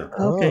 the feather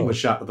was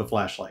shot with a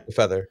flashlight. The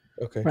feather,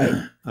 okay.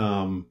 Right.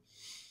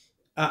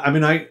 I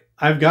mean,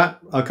 I've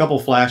got a couple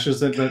flashes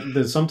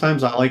that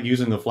sometimes I like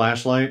using the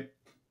flashlight.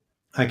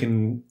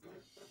 It's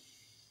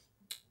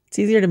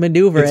easier to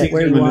maneuver it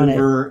where you want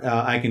it.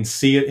 I can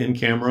see it in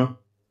camera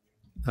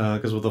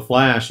because with the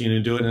flash, you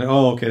do it and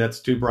okay,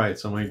 that's too bright.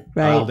 So I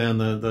dial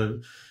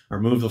down or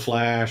move the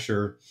flash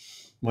or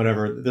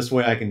whatever. This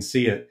way I can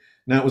see it.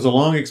 Now it was a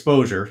long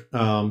exposure.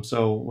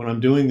 So when I'm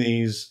doing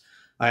these,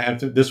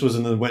 this was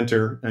in the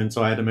winter, and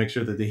so I had to make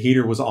sure that the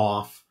heater was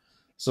off,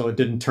 so it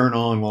didn't turn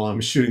on while I'm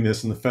shooting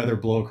this and the feather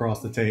blow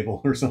across the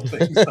table or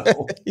something.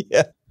 So.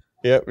 Yeah.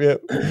 Yep.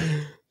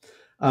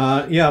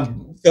 Yeah.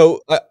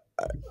 So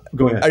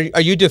go ahead.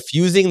 Are you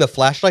diffusing the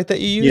flashlight that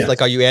you use? Yes.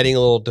 Like, are you adding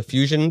a little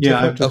diffusion? Yeah,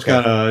 I've just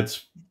got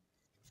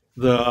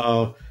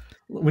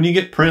when you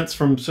get prints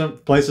from some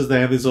places,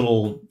 they have these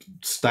little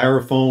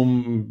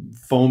styrofoam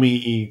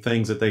foamy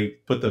things that they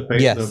put the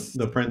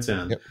prints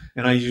in. Yep.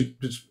 And I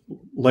just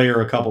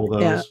layer a couple of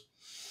those. Yeah.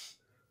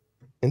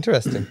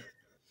 Interesting.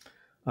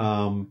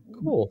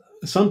 Cool.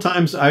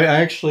 Sometimes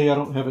I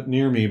don't have it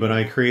near me, but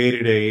I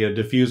created a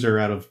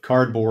diffuser out of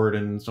cardboard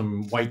and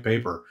some white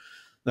paper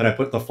that I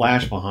put the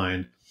flash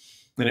behind,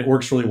 and it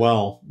works really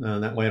well.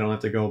 That way I don't have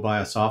to go buy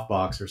a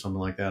softbox or something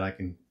like that. I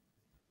can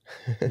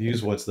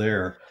use what's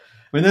there.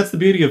 I mean, that's the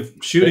beauty of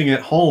shooting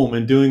at home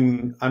and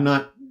doing, I'm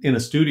not in a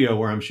studio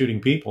where I'm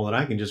shooting people, that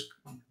I can just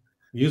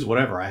use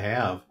whatever I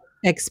have.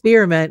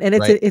 Experiment. And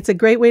it's a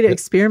great way to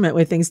experiment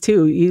with things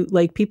too. You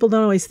like, people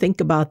don't always think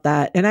about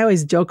that. And I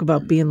always joke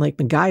about being like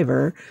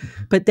MacGyver,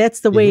 but that's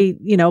the way,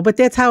 you know, but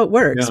that's how it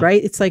works,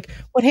 right? It's like,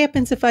 what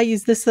happens if I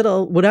use this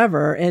little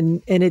whatever?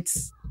 And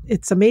it's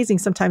amazing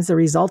sometimes the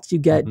results you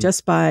get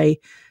just by,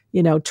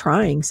 you know,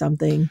 trying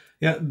something.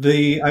 Yeah.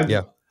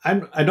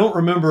 I don't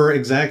remember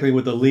exactly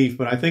with the leaf,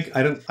 but I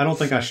don't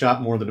think I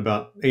shot more than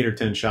about 8 or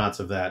 10 shots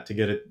of that to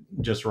get it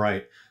just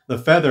right. The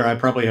feather, I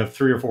probably have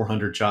 300 or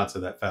 400 shots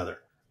of that feather.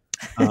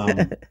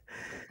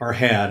 Or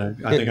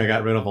had. I think I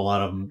got rid of a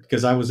lot of them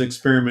because I was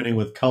experimenting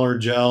with color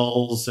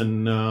gels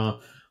and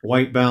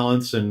white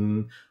balance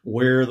and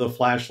where the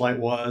flashlight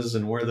was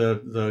and where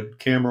the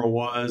camera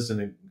was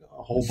and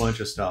a whole bunch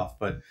of stuff.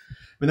 But I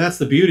mean, that's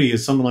the beauty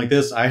is something like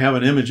this. I have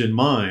an image in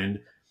mind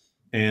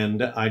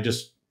and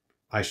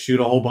I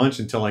shoot a whole bunch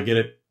until I get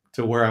it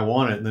to where I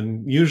want it. And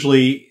then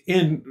usually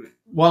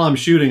while I'm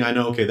shooting, I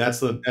know, okay, that's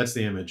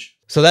the image.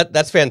 So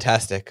that's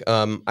fantastic.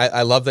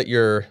 I love that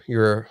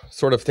you're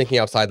sort of thinking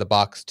outside the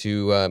box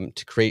to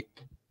create,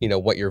 you know,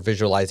 what you're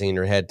visualizing in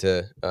your head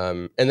to,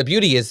 and the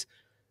beauty is,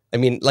 I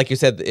mean, like you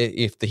said,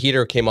 if the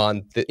heater came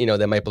on, you know,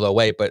 that might blow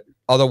away, but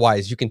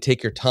otherwise you can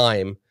take your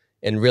time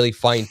and really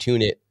fine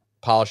tune it,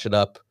 polish it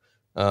up,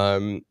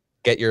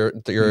 get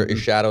your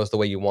shadows the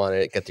way you want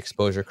it, get the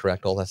exposure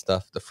correct, all that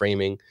stuff, the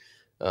framing.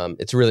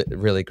 It's really,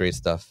 really great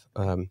stuff.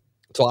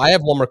 So I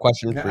have one more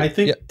question. I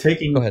think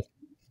taking. Go ahead.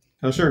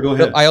 Oh, sure. Go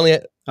ahead. No,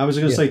 I was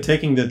going to say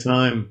taking the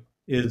time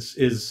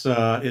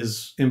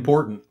is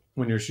important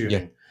when you're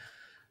shooting.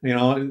 You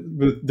know,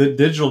 with the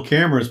digital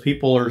cameras,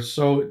 people are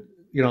so,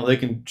 you know, they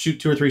can shoot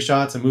 2 or 3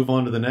 shots and move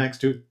on to the next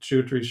 2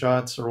 or 3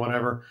 shots or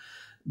whatever.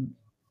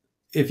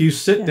 If you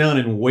sit down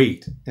and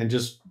wait and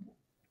just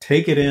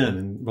take it in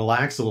and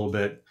relax a little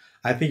bit,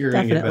 I think you're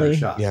going to get better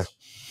shots. Yeah.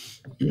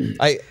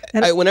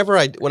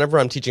 Whenever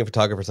I'm teaching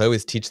photographers, I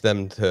always teach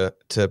them to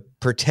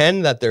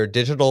pretend that their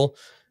digital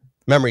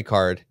memory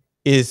card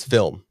is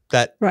film.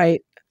 That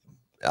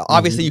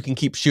obviously you can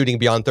keep shooting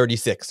beyond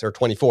 36 or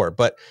 24,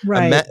 but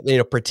you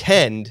know,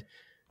 pretend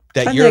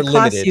that you're limited.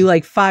 Costs you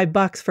like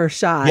 $5 for a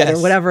shot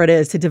or whatever it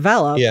is to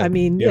develop. I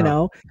mean, you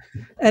know,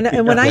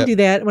 and when I do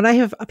that, when I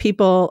have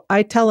people,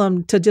 I tell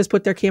them to just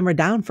put their camera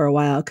down for a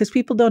while because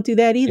people don't do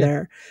that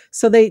either.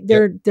 So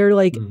they're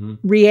like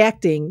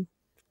reacting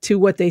to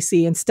what they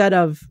see instead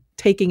of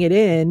taking it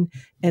in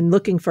and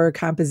looking for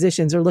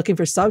compositions or looking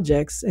for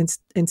subjects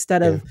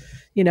instead of,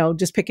 you know,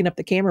 just picking up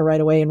the camera right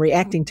away and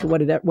reacting to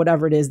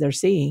whatever it is they're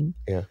seeing.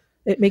 Yeah.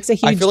 It makes a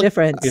huge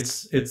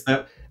difference. It's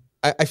that.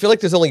 I feel like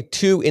there's only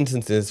 2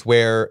 instances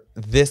where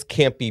this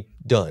can't be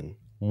done.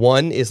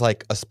 One is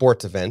like a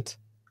sports event,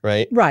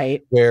 right?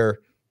 Right. Where,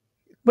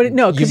 but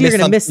no, because you're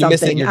going to miss something.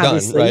 Miss it, you're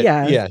obviously,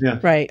 done, right? Yeah.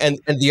 Right. And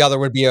the other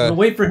would be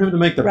wait for him to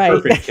make the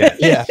perfect catch.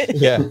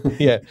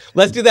 Yeah.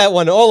 Let's do that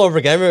one all over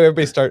again.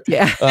 Everybody start.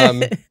 Yeah.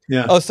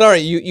 Oh, sorry.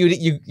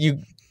 You.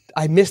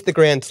 I missed the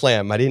grand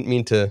slam. I didn't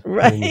mean to.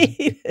 Right.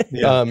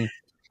 Can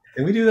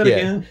we do that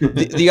again?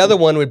 the other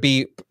one would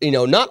be, you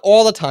know, not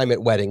all the time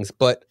at weddings,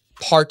 but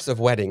parts of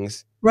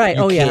weddings. Right.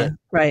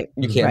 Right.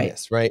 You can't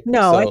miss. Right.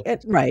 No. So,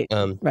 right.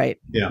 Right.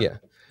 Yeah.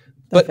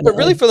 But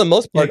really, for the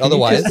most part,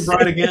 otherwise. Kiss the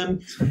bride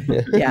again.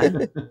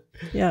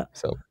 Yeah.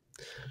 So.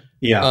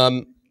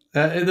 Yeah.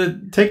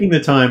 Taking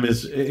the time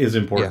is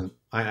important.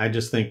 I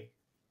just think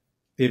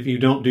if you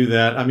don't do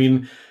that, I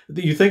mean,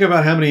 you think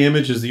about how many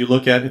images you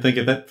look at and think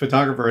if that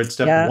photographer had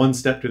stepped one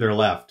step to their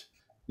left,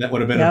 that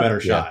would have been a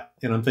better shot.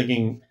 And I'm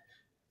thinking,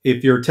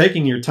 if you're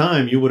taking your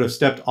time, you would have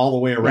stepped all the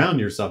way around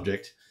your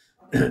subject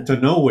to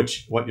know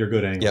what your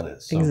good angle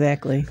is. So.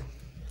 Exactly.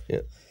 Yeah.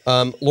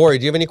 Lori,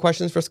 do you have any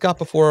questions for Scott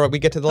before we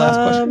get to the last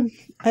question?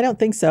 I don't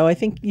think so. I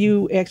think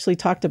you actually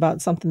talked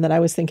about something that I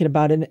was thinking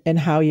about and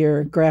how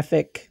your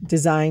graphic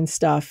design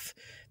stuff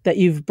that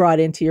you've brought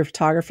into your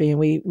photography. And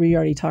we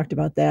already talked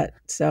about that.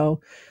 So,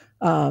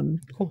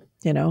 cool.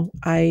 You know,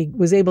 I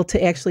was able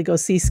to actually go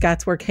see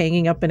Scott's work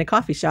hanging up in a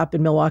coffee shop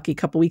in Milwaukee a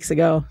couple weeks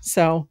ago.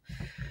 So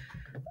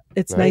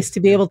it's nice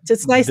to be able to,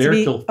 it's nice to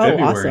be,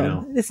 awesome.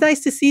 Now. It's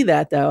nice to see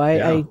that though.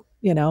 I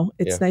you know,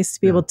 it's nice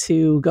to be able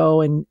to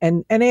go and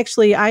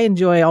actually I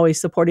enjoy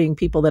always supporting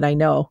people that I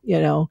know, you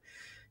know,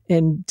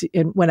 and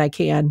when I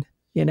can,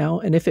 you know,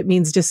 and if it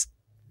means just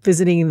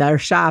visiting their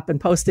shop and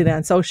posting it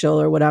on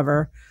social or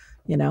whatever,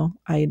 you know,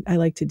 I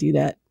like to do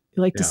that.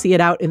 I like to see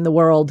it out in the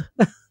world.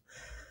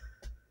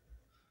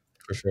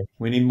 For sure.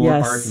 We need more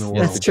art in the world.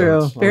 That's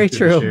true. Very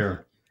true.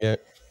 Yeah.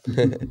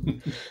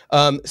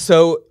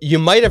 So you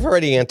might have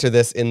already answered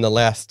this in the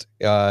last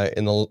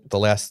the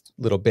last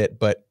little bit,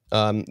 but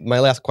my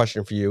last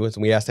question for you, as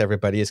we asked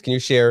everybody, is can you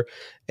share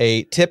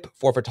a tip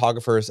for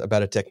photographers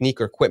about a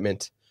technique or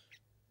equipment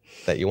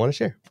that you want to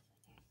share?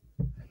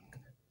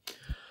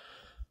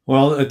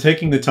 Well,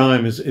 taking the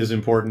time is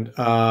important.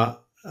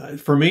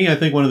 For me, I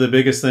think one of the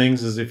biggest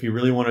things is if you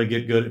really want to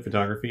get good at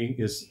photography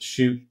is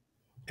shoot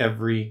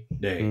every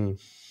day.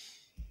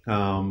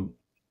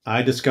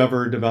 I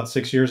discovered about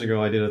 6 years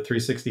ago, I did a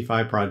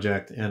 365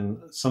 project, and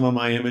some of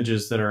my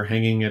images that are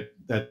hanging at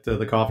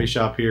the coffee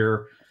shop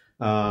here,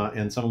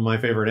 and some of my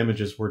favorite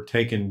images were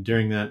taken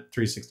during that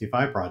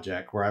 365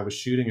 project where I was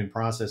shooting and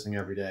processing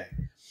every day.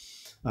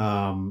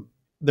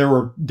 There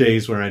were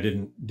days where I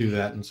didn't do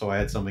that, and so I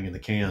had something in the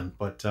can,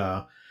 but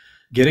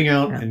getting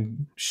out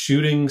and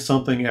shooting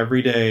something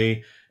every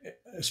day,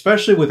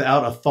 especially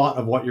without a thought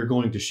of what you're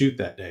going to shoot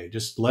that day,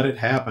 just let it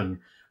happen,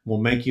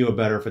 will make you a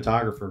better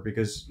photographer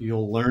because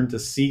you'll learn to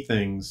see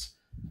things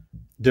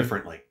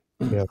differently.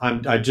 Yeah.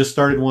 I just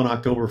started one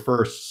October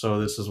 1st. So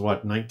this is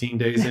what, 19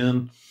 days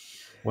in,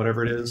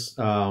 whatever it is.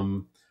 A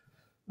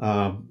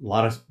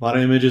lot of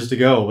images to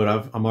go,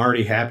 but I'm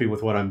already happy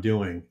with what I'm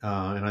doing.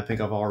 And I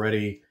think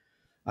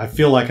I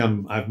feel like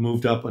I've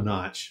moved up a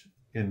notch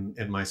in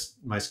my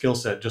skill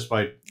set just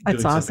by doing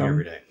something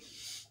every day.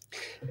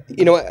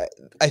 You know,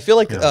 I feel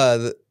like,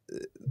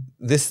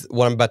 this,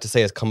 what I'm about to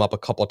say, has come up a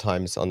couple of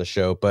times on the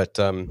show, but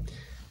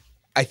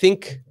I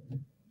think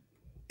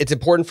it's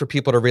important for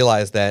people to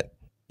realize that,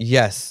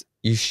 yes,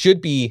 you should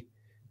be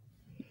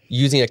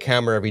using a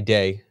camera every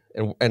day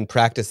and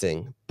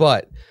practicing,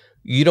 but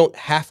you don't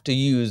have to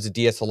use a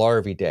DSLR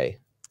every day.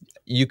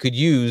 You could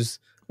use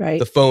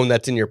the phone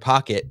that's in your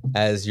pocket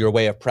as your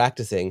way of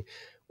practicing.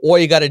 All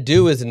you got to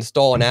do is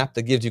install an app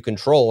that gives you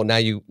control. Now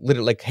you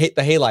literally, like, hit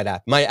the Halide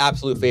app, my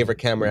absolute favorite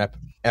camera app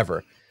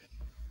ever.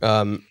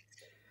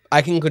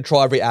 I can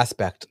control every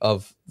aspect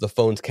of the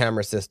phone's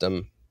camera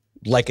system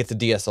like it's a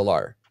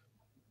DSLR,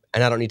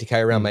 and I don't need to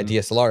carry around my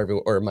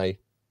DSLR or my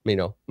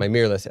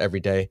mirrorless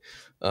every day,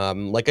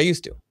 like I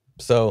used to.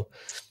 So,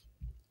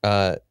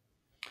 the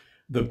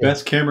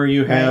best camera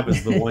you have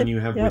is the one you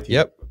have with you.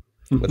 Yep,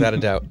 without a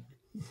doubt.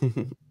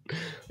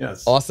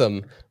 Yes.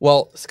 Awesome.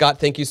 Well, Scott,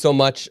 thank you so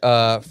much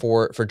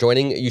for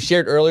joining. You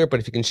shared earlier, but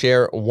if you can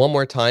share one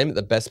more time,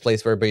 the best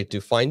place for everybody to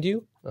find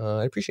you,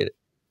 I appreciate it.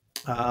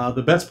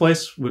 The best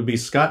place would be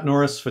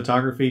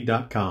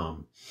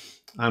scottnorrisphotography.com.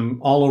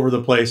 I'm all over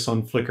the place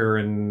on Flickr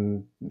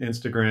and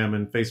Instagram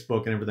and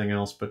Facebook and everything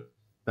else, but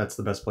that's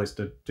the best place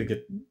to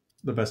get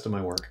the best of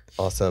my work.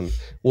 Awesome.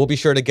 We'll be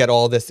sure to get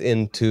all this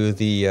into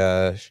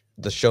the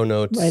show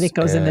notes. Right, it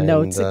goes in the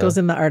notes. It goes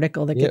in the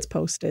article that gets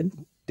posted.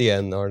 The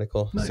end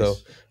article. Nice. So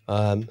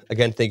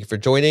again, thank you for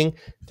joining.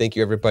 Thank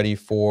you everybody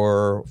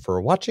for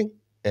watching,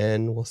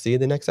 and we'll see you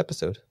in the next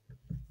episode.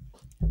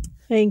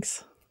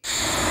 Thanks.